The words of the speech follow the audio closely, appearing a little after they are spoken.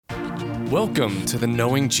Welcome to the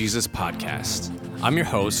Knowing Jesus podcast. I'm your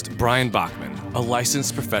host, Brian Bachman, a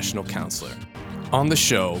licensed professional counselor. On the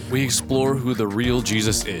show, we explore who the real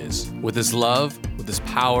Jesus is, with his love, with his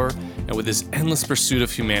power, and with his endless pursuit of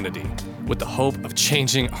humanity, with the hope of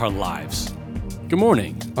changing our lives. Good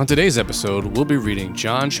morning. On today's episode, we'll be reading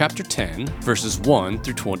John chapter 10, verses 1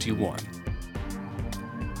 through 21.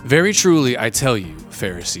 Very truly, I tell you,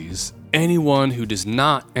 Pharisees, anyone who does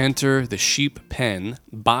not enter the sheep pen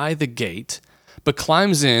by the gate, but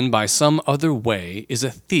climbs in by some other way, is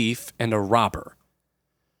a thief and a robber.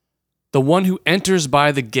 The one who enters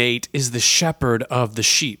by the gate is the shepherd of the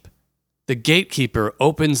sheep. The gatekeeper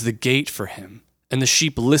opens the gate for him, and the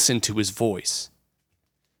sheep listen to his voice.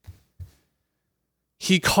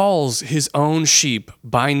 He calls his own sheep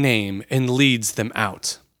by name and leads them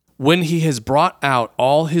out. When he has brought out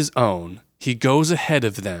all his own, he goes ahead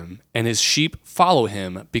of them, and his sheep follow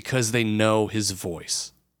him because they know his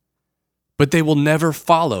voice. But they will never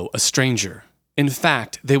follow a stranger. In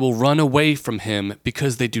fact, they will run away from him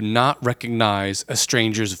because they do not recognize a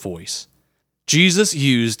stranger's voice. Jesus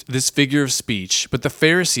used this figure of speech, but the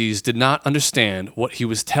Pharisees did not understand what he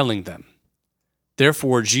was telling them.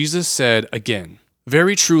 Therefore, Jesus said again,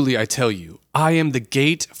 "Very truly I tell you, I am the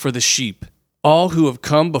gate for the sheep. All who have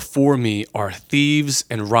come before me are thieves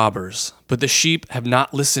and robbers, but the sheep have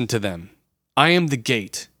not listened to them. I am the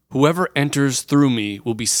gate. Whoever enters through me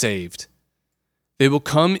will be saved. They will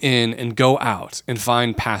come in and go out and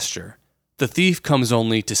find pasture. The thief comes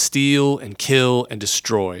only to steal and kill and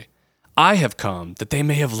destroy. I have come that they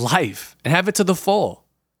may have life and have it to the full.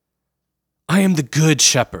 I am the good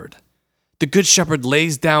shepherd. The good shepherd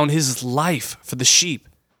lays down his life for the sheep.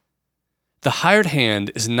 The hired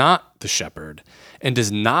hand is not the shepherd and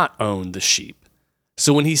does not own the sheep.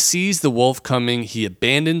 So when he sees the wolf coming, he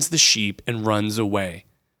abandons the sheep and runs away.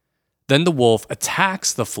 Then the wolf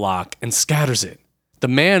attacks the flock and scatters it. The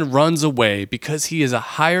man runs away because he is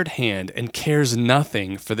a hired hand and cares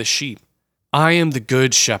nothing for the sheep. I am the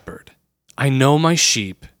good shepherd. I know my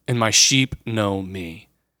sheep, and my sheep know me.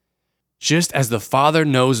 Just as the Father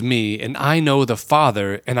knows me, and I know the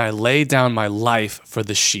Father, and I lay down my life for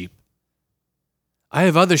the sheep. I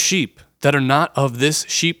have other sheep that are not of this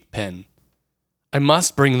sheep pen. I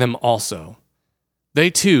must bring them also. They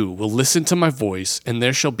too will listen to my voice, and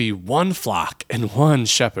there shall be one flock and one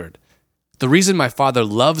shepherd. The reason my Father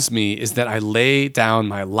loves me is that I lay down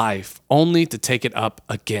my life only to take it up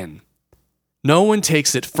again. No one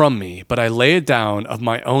takes it from me, but I lay it down of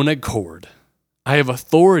my own accord. I have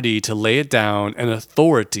authority to lay it down and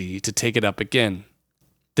authority to take it up again.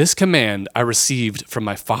 This command I received from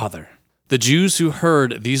my Father." The Jews who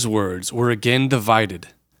heard these words were again divided.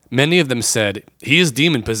 Many of them said, "He is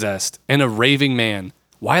demon-possessed and a raving man.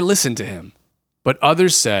 Why listen to him?" But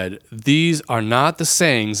others said, "These are not the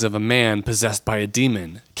sayings of a man possessed by a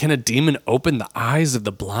demon. Can a demon open the eyes of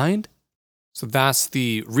the blind?" So that's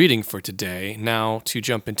the reading for today. Now to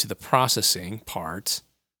jump into the processing part.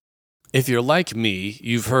 If you're like me,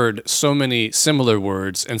 you've heard so many similar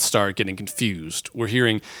words and start getting confused. We're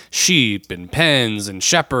hearing sheep and pens and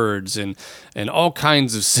shepherds and all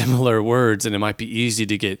kinds of similar words, and it might be easy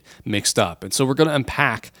to get mixed up. And so we're going to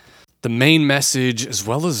unpack the main message as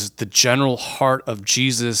well as the general heart of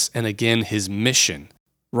Jesus and again, his mission.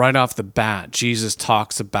 Right off the bat, Jesus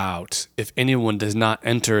talks about if anyone does not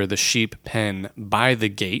enter the sheep pen by the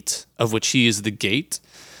gate, of which he is the gate,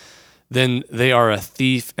 then they are a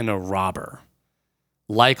thief and a robber.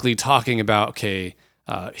 Likely talking about,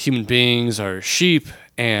 human beings are sheep,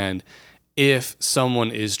 and if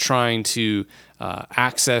someone is trying to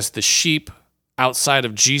access the sheep outside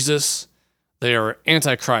of Jesus, they are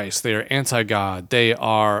antichrist, they are anti-God, they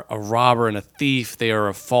are a robber and a thief, they are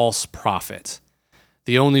a false prophet.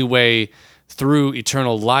 The only way through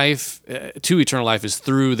eternal life, to eternal life is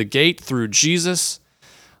through the gate, through Jesus.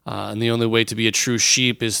 And the only way to be a true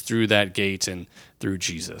sheep is through that gate and through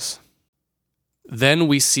Jesus. Then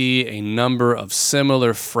we see a number of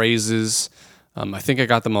similar phrases. I think I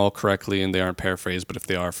got them all correctly and they aren't paraphrased, but if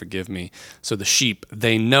they are, forgive me. So the sheep,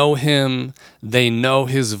 they know him, they know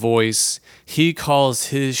his voice. He calls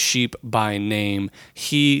his sheep by name.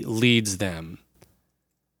 He leads them.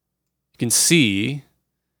 You can see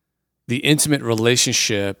the intimate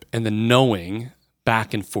relationship and the knowing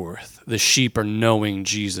back and forth. The sheep are knowing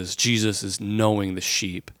Jesus. Jesus is knowing the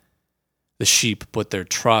sheep. The sheep put their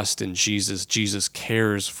trust in Jesus. Jesus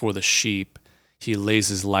cares for the sheep. He lays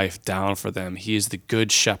his life down for them. He is the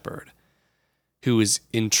good shepherd who is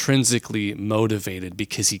intrinsically motivated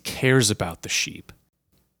because he cares about the sheep.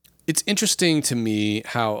 It's interesting to me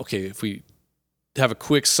how, if we have a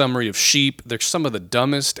quick summary of sheep. They're some of the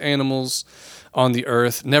dumbest animals on the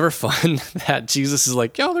earth. Never fun that Jesus is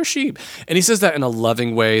like, yo, they're sheep. And he says that in a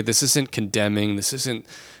loving way. This isn't condemning. This isn't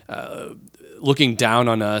looking down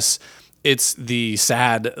on us. It's the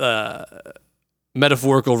sad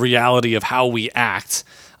metaphorical reality of how we act.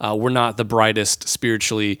 We're not the brightest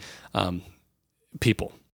spiritually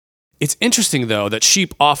people. It's interesting, though, that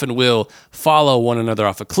sheep often will follow one another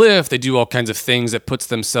off a cliff. They do all kinds of things that puts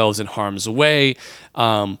themselves in harm's way.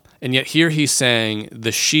 And yet here he's saying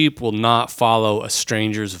the sheep will not follow a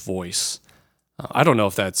stranger's voice. I don't know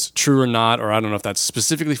if that's true or not, or I don't know if that's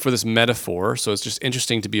specifically for this metaphor. So it's just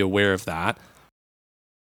interesting to be aware of that.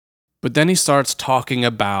 But then he starts talking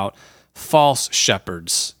about false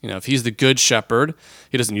shepherds. If he's the good shepherd,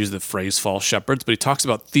 he doesn't use the phrase false shepherds, but he talks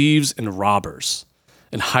about thieves and robbers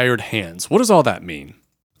and hired hands. What does all that mean?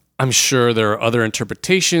 I'm sure there are other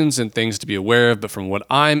interpretations and things to be aware of, but from what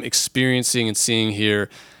I'm experiencing and seeing here,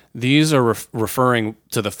 these are referring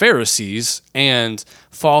to the Pharisees and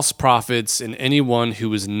false prophets and anyone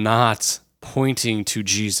who is not pointing to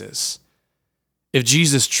Jesus. If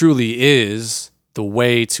Jesus truly is the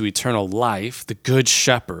way to eternal life, the good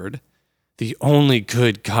shepherd, the only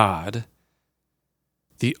good God,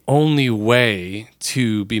 the only way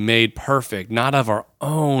to be made perfect, not of our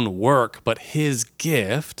own work, but his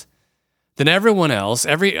gift, then everyone else,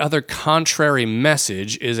 every other contrary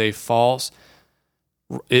message is a false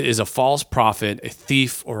prophet, a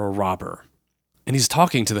thief, or a robber. And he's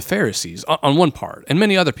talking to the Pharisees on one part, and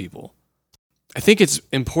many other people. I think it's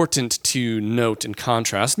important to note and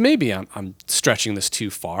contrast, maybe I'm stretching this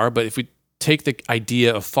too far, but if we take the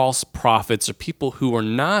idea of false prophets or people who are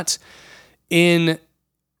not in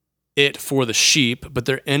it for the sheep, but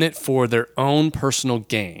they're in it for their own personal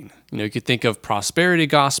gain. You could think of prosperity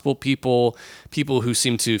gospel people who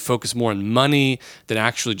seem to focus more on money than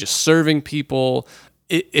actually just serving people.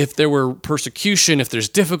 If there were persecution, if there's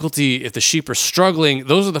difficulty, if the sheep are struggling,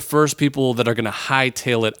 those are the first people that are going to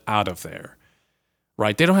hightail it out of there,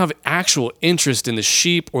 right? They don't have actual interest in the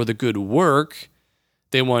sheep or the good work.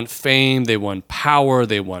 They want fame, they want power,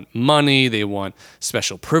 they want money, they want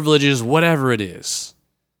special privileges, whatever it is.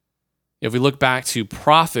 If we look back to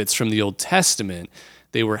prophets from the Old Testament,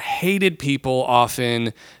 they were hated people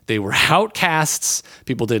often. They were outcasts.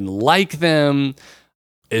 People didn't like them.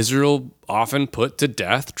 Israel often put to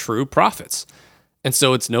death true prophets. And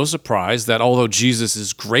so it's no surprise that although Jesus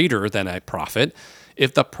is greater than a prophet,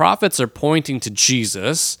 if the prophets are pointing to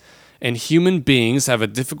Jesus and human beings have a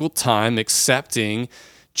difficult time accepting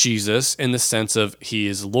Jesus in the sense of he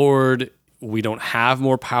is Lord, we don't have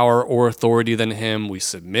more power or authority than him, we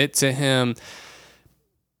submit to him,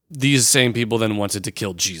 these same people then wanted to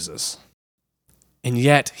kill Jesus. And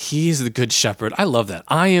yet, he is the good shepherd. I love that.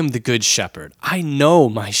 I am the good shepherd. I know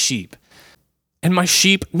my sheep, and my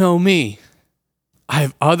sheep know me. I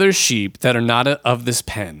have other sheep that are not of this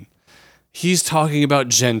pen. He's talking about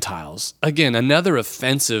Gentiles. Again, another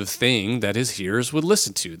offensive thing that his hearers would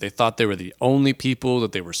listen to. They thought they were the only people,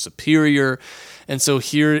 that they were superior. And so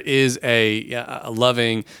here is a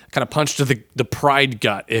loving kind of punch to the pride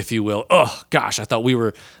gut, if you will. Oh, gosh, I thought we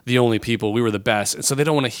were the only people. We were the best. And so they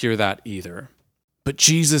don't want to hear that either. But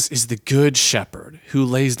Jesus is the good shepherd who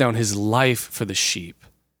lays down his life for the sheep.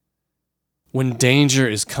 When danger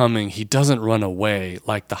is coming, he doesn't run away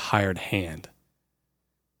like the hired hand.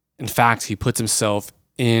 In fact, he puts himself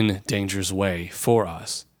in danger's way for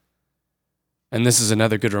us. And this is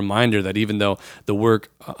another good reminder that even though the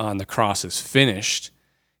work on the cross is finished,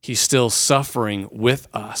 he's still suffering with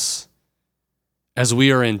us as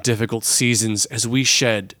we are in difficult seasons, as we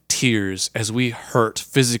shed tears, as we hurt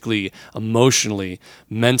physically, emotionally,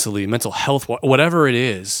 mentally, mental health, whatever it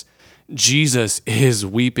is. Jesus is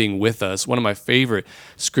weeping with us. One of my favorite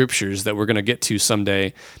scriptures that we're going to get to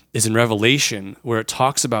someday is in Revelation, where it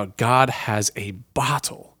talks about God has a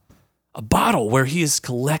bottle where he is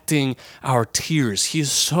collecting our tears. He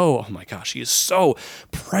is so, oh my gosh, he is so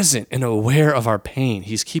present and aware of our pain.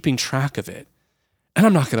 He's keeping track of it. And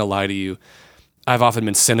I'm not going to lie to you. I've often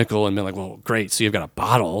been cynical and been like, well, great, so you've got a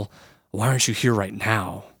bottle. Why aren't you here right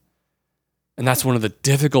now? And that's one of the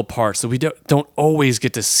difficult parts, that we don't always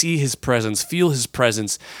get to see his presence, feel his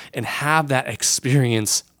presence, and have that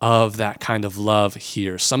experience of that kind of love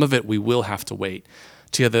here. Some of it we will have to wait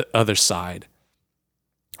to the other side.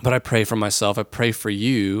 But I pray for myself, I pray for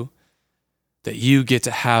you, that you get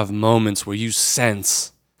to have moments where you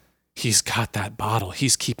sense he's got that bottle,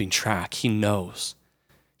 he's keeping track, he knows.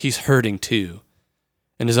 He's hurting too.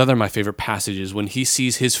 And his other my favorite passages, when he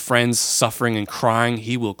sees his friends suffering and crying,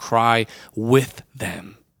 he will cry with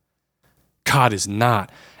them. God is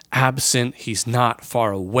not absent. He's not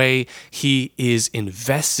far away. He is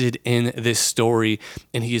invested in this story,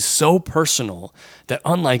 and he is so personal that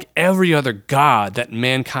unlike every other God that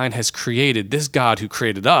mankind has created, this God who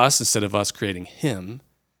created us instead of us creating him,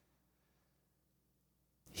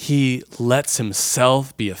 he lets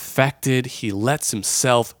himself be affected. He lets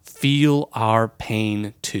himself feel our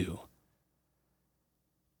pain too.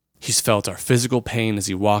 He's felt our physical pain as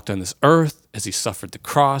he walked on this earth, as he suffered the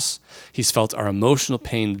cross. He's felt our emotional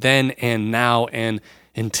pain then and now and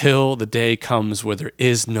until the day comes where there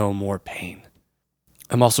is no more pain.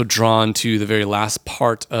 I'm also drawn to the very last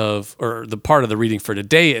part of, or the part of the reading for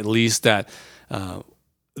today at least, that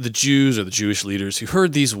the Jews or the Jewish leaders who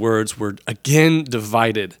heard these words were again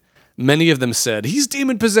divided. Many of them said, he's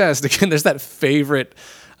demon-possessed. Again, there's that favorite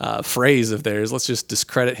phrase of theirs. Let's just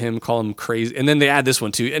discredit him, call him crazy. And then they add this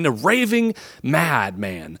one too, and a raving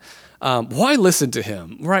madman. Why listen to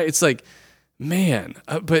him? Right? It's like, man.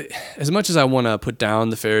 But as much as I want to put down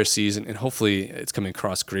the Pharisees, and hopefully it's coming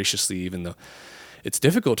across graciously, even though it's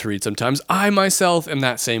difficult to read sometimes, I myself am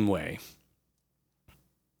that same way.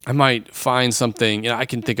 I might find something, I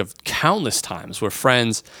can think of countless times where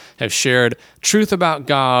friends have shared truth about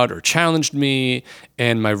God or challenged me,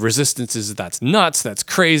 and my resistance is that's nuts, that's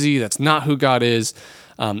crazy, that's not who God is.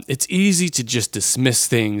 It's easy to just dismiss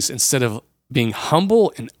things instead of being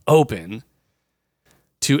humble and open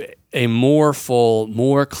to a more full,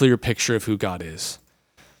 more clear picture of who God is.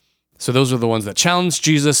 So those are the ones that challenged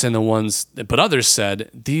Jesus, and the ones, but others said,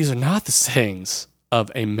 these are not the sayings of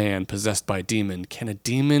a man possessed by a demon. Can a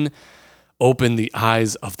demon open the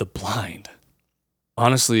eyes of the blind?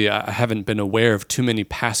 Honestly, I haven't been aware of too many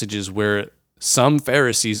passages where some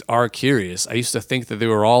Pharisees are curious. I used to think that they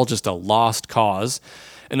were all just a lost cause,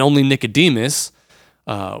 and only Nicodemus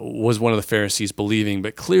was one of the Pharisees believing,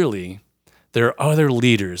 but clearly there are other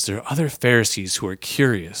leaders, there are other Pharisees who are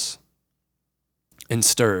curious and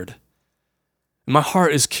stirred. And my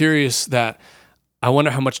heart is curious that I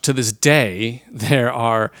wonder how much to this day there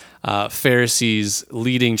are Pharisees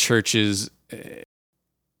leading churches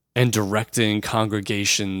and directing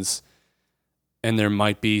congregations, and there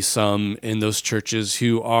might be some in those churches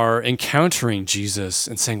who are encountering Jesus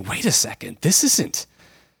and saying, wait a second, this isn't,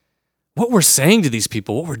 what we're saying to these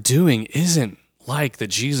people, what we're doing isn't like the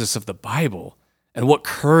Jesus of the Bible, and what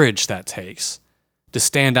courage that takes to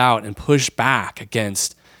stand out and push back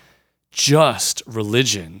against just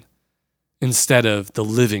religion instead of the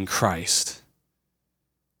living Christ.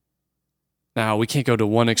 Now, we can't go to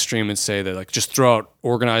one extreme and say that just throw out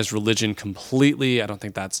organized religion completely. I don't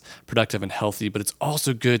think that's productive and healthy, but it's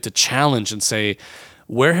also good to challenge and say,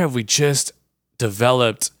 where have we just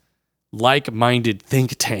developed like-minded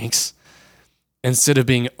think tanks instead of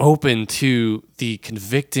being open to the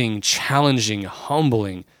convicting, challenging,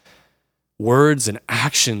 humbling words and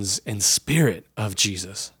actions and spirit of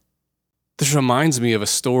Jesus? This reminds me of a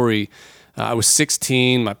story. I was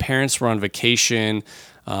 16. My parents were on vacation,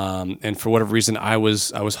 and for whatever reason, I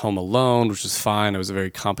was home alone, which was fine. I was a very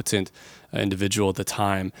competent individual at the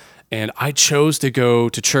time, and I chose to go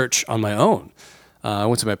to church on my own. I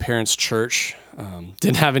went to my parents' church.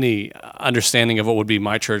 Didn't have any understanding of what would be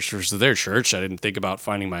my church versus their church. I didn't think about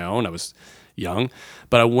finding my own. I was young,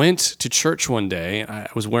 but I went to church one day. I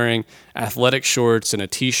was wearing athletic shorts and a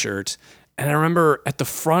t-shirt, and I remember at the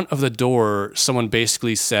front of the door, someone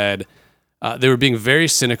basically said, they were being very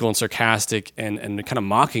cynical and sarcastic and kind of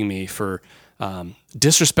mocking me for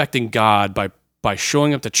disrespecting God by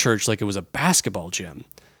showing up to church like it was a basketball gym.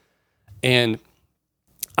 And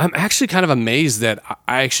I'm actually kind of amazed that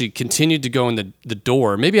I actually continued to go in the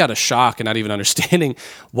door, maybe out of shock and not even understanding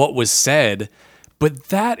what was said. But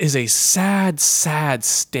that is a sad, sad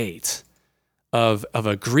state of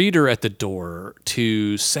a greeter at the door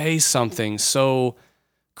to say something so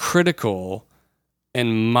critical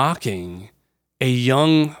and mocking a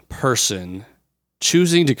young person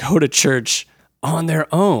choosing to go to church on their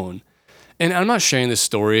own. And I'm not sharing this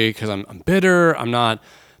story because I'm bitter. I'm not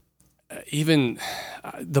even,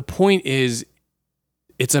 the point is,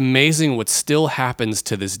 it's amazing what still happens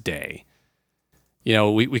to this day.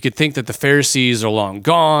 We could think that the Pharisees are long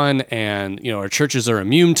gone and, our churches are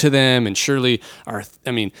immune to them. And surely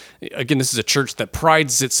again, this is a church that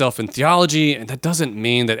prides itself in theology. And that doesn't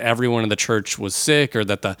mean that everyone in the church was sick or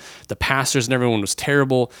that the pastors and everyone was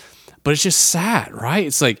terrible. But it's just sad, right?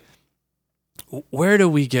 It's like, where do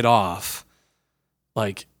we get off?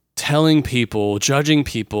 Telling people, judging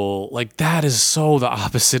people, that is so the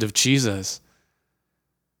opposite of Jesus.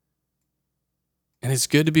 And it's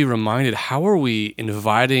good to be reminded, how are we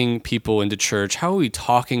inviting people into church? How are we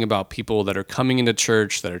talking about people that are coming into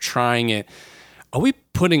church, that are trying it? Are we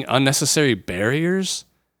putting unnecessary barriers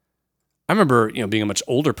I remember, being a much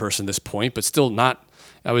older person at this point, but still not.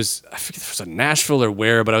 I forget if it was in Nashville or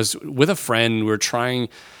where, but I was with a friend. We were trying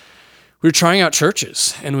out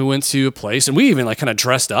churches, and we went to a place, and we even kind of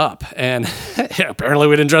dressed up, and apparently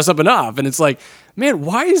we didn't dress up enough. And it's like, man,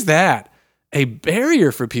 why is that a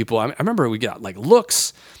barrier for people? I remember we got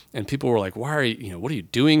looks, and people were like, why are you, what are you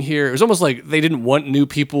doing here? It was almost like they didn't want new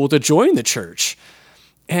people to join the church.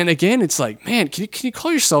 And again, it's like, man, can you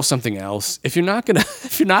call yourself something else? If you're not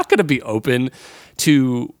gonna be open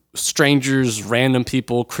to strangers, random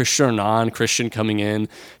people, Christian or non-Christian coming in,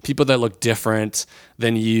 people that look different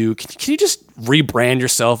than you, can you just rebrand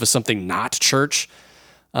yourself as something not church?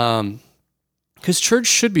 Because church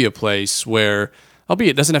should be a place where,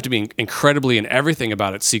 albeit it doesn't have to be incredibly and everything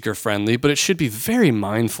about it seeker friendly, but it should be very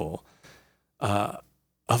mindful of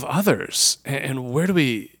others. And where do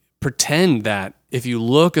we pretend that if you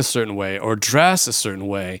look a certain way or dress a certain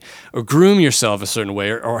way or groom yourself a certain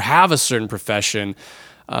way or have a certain profession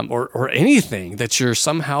or anything, that you're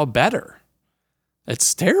somehow better?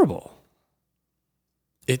 It's terrible.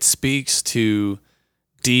 It speaks to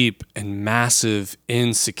deep and massive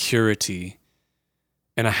insecurity.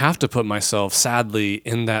 And I have to put myself, sadly,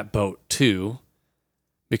 in that boat too,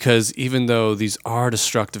 because even though these are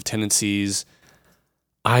destructive tendencies,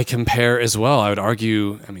 I compare as well. I would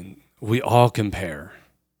argue, we all compare.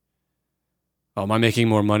 Oh, am I making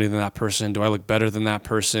more money than that person? Do I look better than that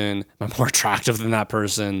person? Am I more attractive than that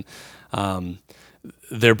person?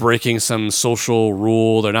 They're breaking some social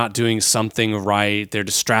rule. They're not doing something right. They're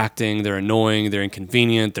distracting. They're annoying. They're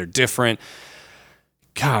inconvenient. They're different.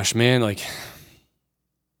 Gosh, man,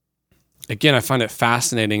 again, I find it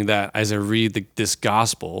fascinating that as I read this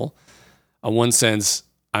gospel, in one sense,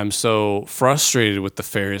 I'm so frustrated with the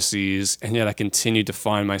Pharisees, and yet I continue to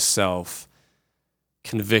find myself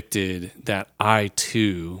convicted that I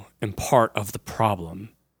too am part of the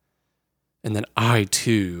problem, and that I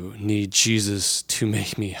too need Jesus to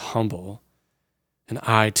make me humble, and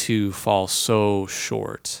I too fall so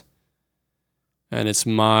short. And it's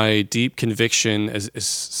my deep conviction, as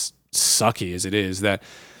sucky as it is, that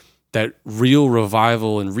real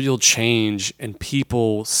revival and real change and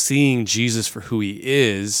people seeing Jesus for who he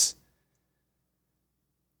is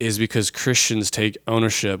because Christians take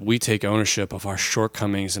ownership. We take ownership of our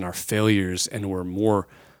shortcomings and our failures, and we're more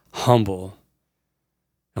humble,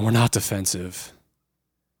 and we're not defensive,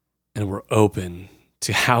 and we're open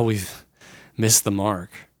to how we've missed the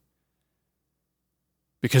mark.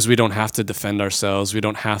 Because we don't have to defend ourselves. We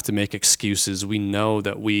don't have to make excuses. We know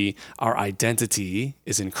that our identity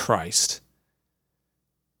is in Christ.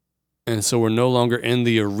 And so we're no longer in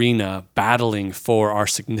the arena battling for our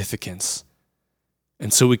significance.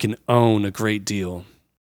 And so we can own a great deal.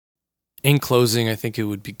 In closing, I think it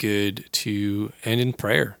would be good to end in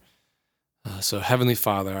prayer. So Heavenly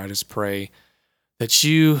Father, I just pray that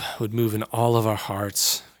you would move in all of our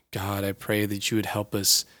hearts. God, I pray that you would help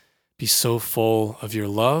us be so full of your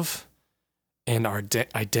love and our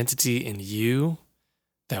identity in you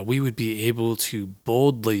that we would be able to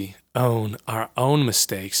boldly own our own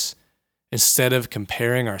mistakes instead of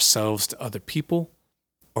comparing ourselves to other people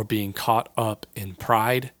or being caught up in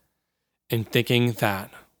pride and thinking that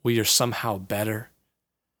we are somehow better.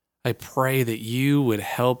 I pray that you would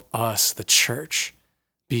help us, the church,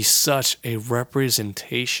 be such a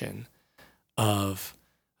representation of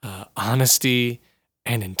honesty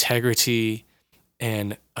and integrity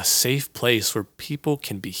and a safe place where people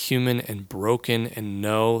can be human and broken and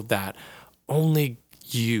know that only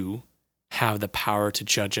you have the power to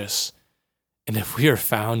judge us. And if we are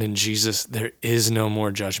found in Jesus, there is no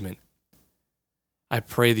more judgment. I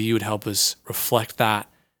pray that you would help us reflect that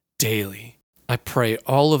daily. I pray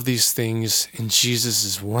all of these things in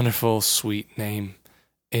Jesus' wonderful, sweet name.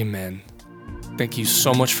 Amen. Thank you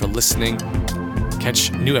so much for listening.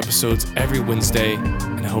 Catch new episodes every Wednesday,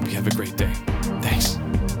 and I hope you have a great day. Thanks.